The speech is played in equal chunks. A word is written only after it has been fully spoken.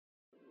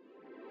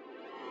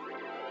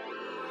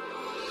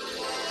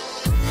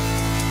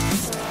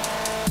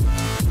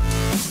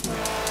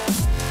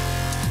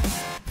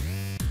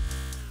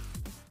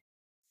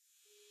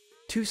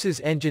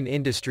Tusaş Engine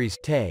Industries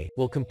 (TE)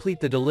 will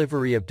complete the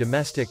delivery of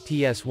domestic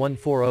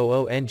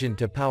TS1400 engine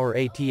to power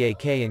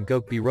ATAK and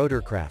GÖKBEY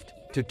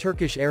rotorcraft to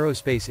Turkish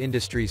Aerospace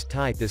Industries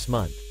 (TEDP) this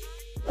month.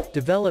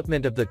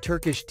 Development of the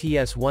Turkish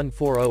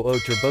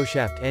TS1400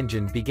 Turboshaft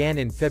engine began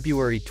in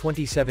February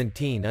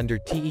 2017 under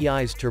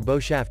TEI's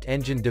Turboshaft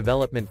Engine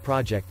Development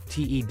Project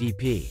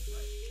 (TEDP).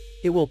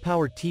 It will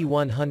power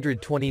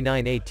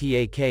T129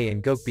 ATAK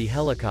and GÖKBEY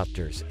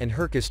helicopters and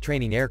HÜRKUŞ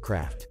training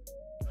aircraft.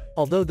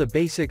 Although the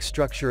basic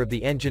structure of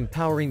the engine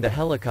powering the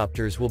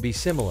helicopters will be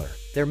similar,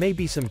 there may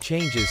be some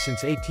changes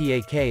since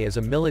ATAK is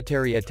a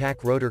military attack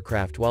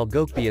rotorcraft while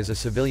GÖKBEY is a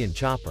civilian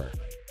chopper.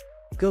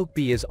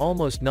 GOKBEY is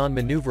almost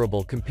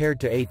non-maneuverable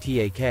compared to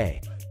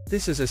ATAK.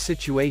 This is a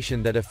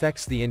situation that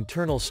affects the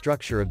internal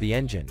structure of the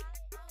engine.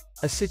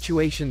 A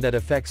situation that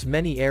affects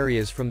many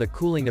areas from the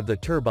cooling of the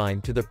turbine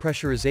to the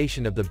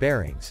pressurization of the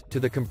bearings, to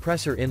the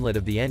compressor inlet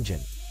of the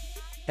engine.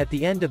 At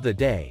the end of the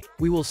day,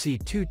 we will see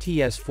two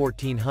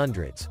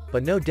TS1400s,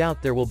 but no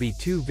doubt there will be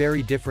two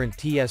very different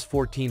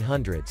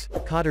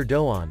TS1400s, Kadir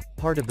Doğan,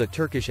 part of the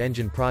Turkish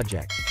engine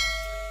project.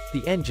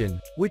 The engine,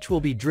 which will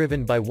be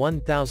driven by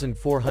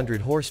 1,400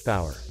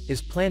 horsepower,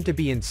 is planned to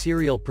be in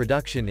serial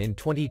production in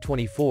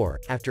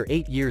 2024, after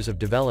 8 years of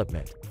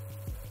development.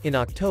 In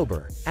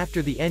October,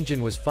 after the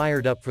engine was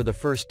fired up for the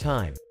first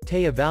time,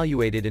 TE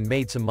evaluated and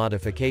made some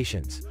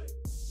modifications.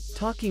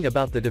 Talking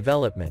about the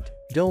development,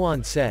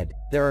 Doğan said,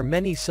 there are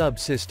many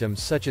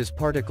sub-systems such as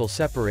particle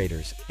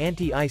separators,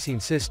 anti-icing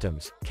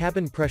systems,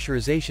 cabin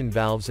pressurization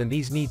valves, and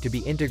these need to be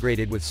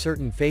integrated with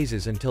certain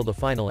phases until the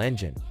final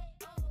engine.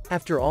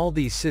 After all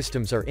these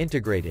systems are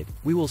integrated,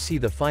 we will see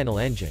the final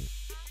engine.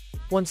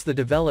 Once the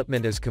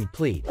development is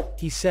complete,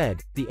 he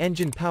said, the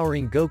engine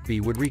powering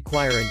GOKBEY would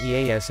require an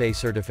EASA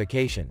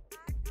certification.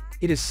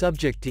 It is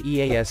subject to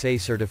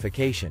EASA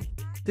certification.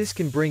 This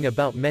can bring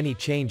about many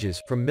changes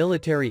from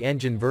military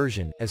engine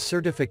version, as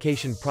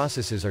certification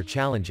processes are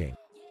challenging.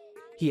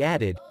 He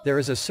added, there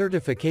is a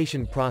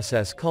certification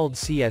process called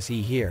CSE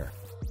here.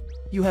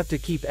 You have to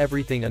keep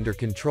everything under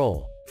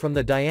control, from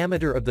the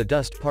diameter of the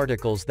dust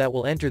particles that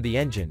will enter the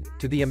engine,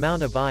 to the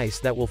amount of ice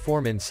that will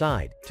form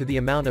inside, to the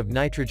amount of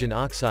nitrogen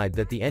oxide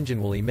that the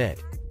engine will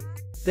emit.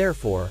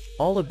 Therefore,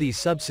 all of these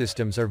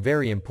subsystems are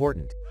very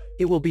important.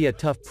 It will be a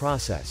tough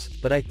process,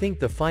 but I think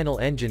the final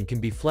engine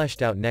can be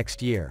fleshed out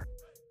next year.